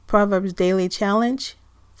Proverbs Daily Challenge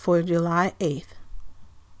for July 8th.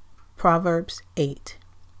 Proverbs 8.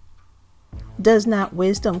 Does not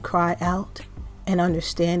wisdom cry out, and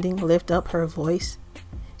understanding lift up her voice?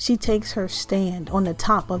 She takes her stand on the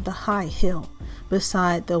top of the high hill,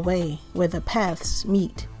 beside the way where the paths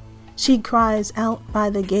meet. She cries out by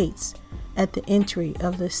the gates, at the entry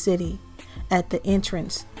of the city, at the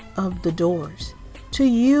entrance of the doors. To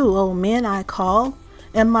you, O men, I call,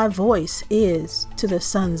 and my voice is to the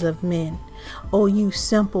sons of men. O you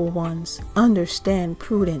simple ones, understand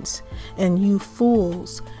prudence, and you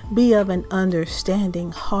fools, be of an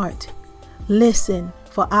understanding heart. Listen,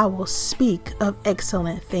 for I will speak of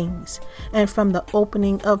excellent things, and from the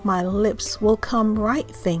opening of my lips will come right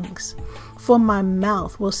things. For my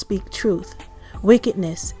mouth will speak truth.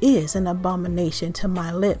 Wickedness is an abomination to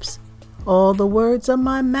my lips. All the words of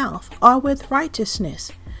my mouth are with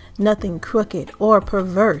righteousness. Nothing crooked or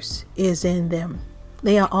perverse is in them.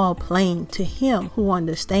 They are all plain to him who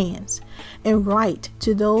understands, and right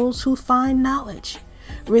to those who find knowledge.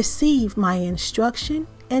 Receive my instruction,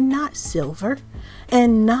 and not silver,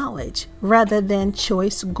 and knowledge rather than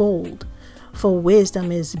choice gold. For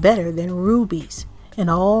wisdom is better than rubies,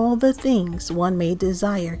 and all the things one may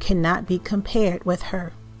desire cannot be compared with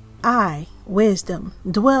her. I, wisdom,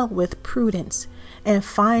 dwell with prudence, and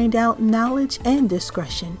find out knowledge and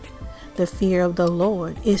discretion. The fear of the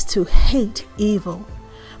Lord is to hate evil.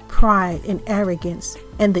 Pride and arrogance,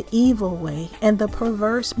 and the evil way, and the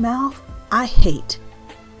perverse mouth, I hate.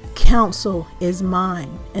 Counsel is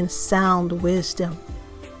mine, and sound wisdom.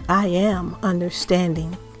 I am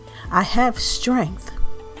understanding. I have strength.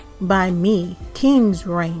 By me kings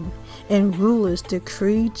reign, and rulers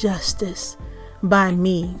decree justice. By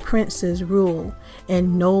me princes rule,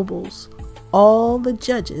 and nobles, all the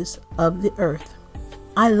judges of the earth.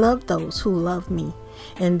 I love those who love me,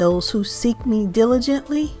 and those who seek me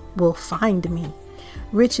diligently will find me.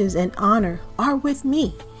 Riches and honor are with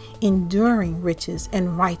me, enduring riches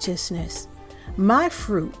and righteousness. My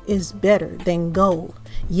fruit is better than gold,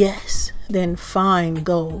 yes, than fine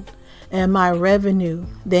gold, and my revenue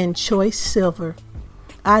than choice silver.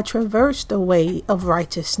 I traverse the way of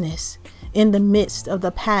righteousness in the midst of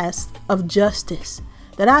the paths of justice,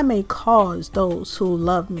 that I may cause those who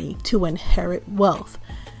love me to inherit wealth,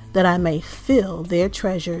 that I may fill their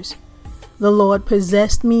treasures. The Lord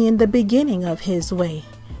possessed me in the beginning of his way,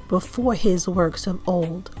 before his works of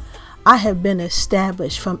old. I have been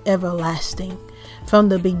established from everlasting, from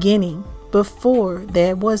the beginning, before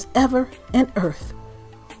there was ever an earth.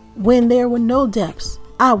 When there were no depths,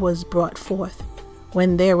 I was brought forth.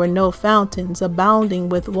 When there were no fountains abounding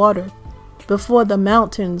with water, before the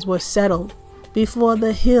mountains were settled, before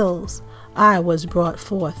the hills, I was brought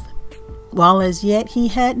forth. While as yet he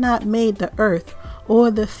had not made the earth,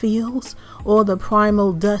 or the fields, or the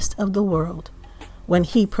primal dust of the world. When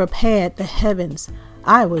he prepared the heavens,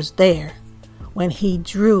 I was there. When he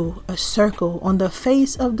drew a circle on the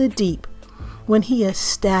face of the deep, when he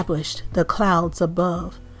established the clouds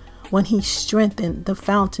above, when he strengthened the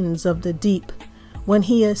fountains of the deep, when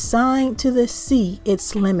he assigned to the sea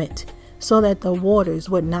its limit, so that the waters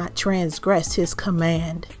would not transgress his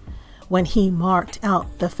command, when he marked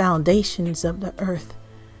out the foundations of the earth.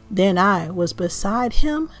 Then I was beside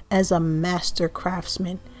him as a master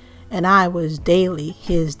craftsman, and I was daily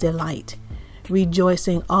his delight,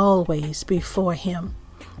 rejoicing always before him,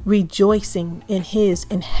 rejoicing in his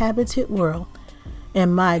inhabited world,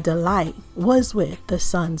 and my delight was with the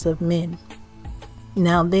sons of men.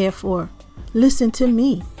 Now therefore, listen to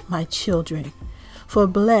me, my children, for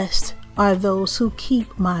blessed are those who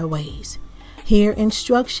keep my ways. Hear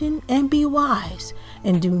instruction and be wise,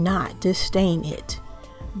 and do not disdain it.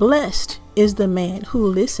 Blessed is the man who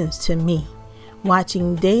listens to me,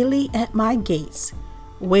 watching daily at my gates,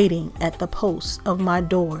 waiting at the posts of my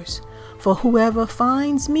doors. For whoever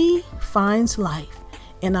finds me finds life,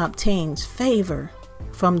 and obtains favor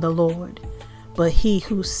from the Lord. But he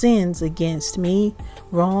who sins against me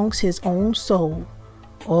wrongs his own soul.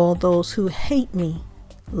 All those who hate me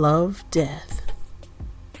love death.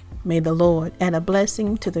 May the Lord add a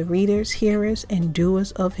blessing to the readers, hearers, and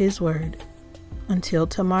doers of his word. Until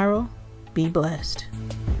tomorrow, be blessed.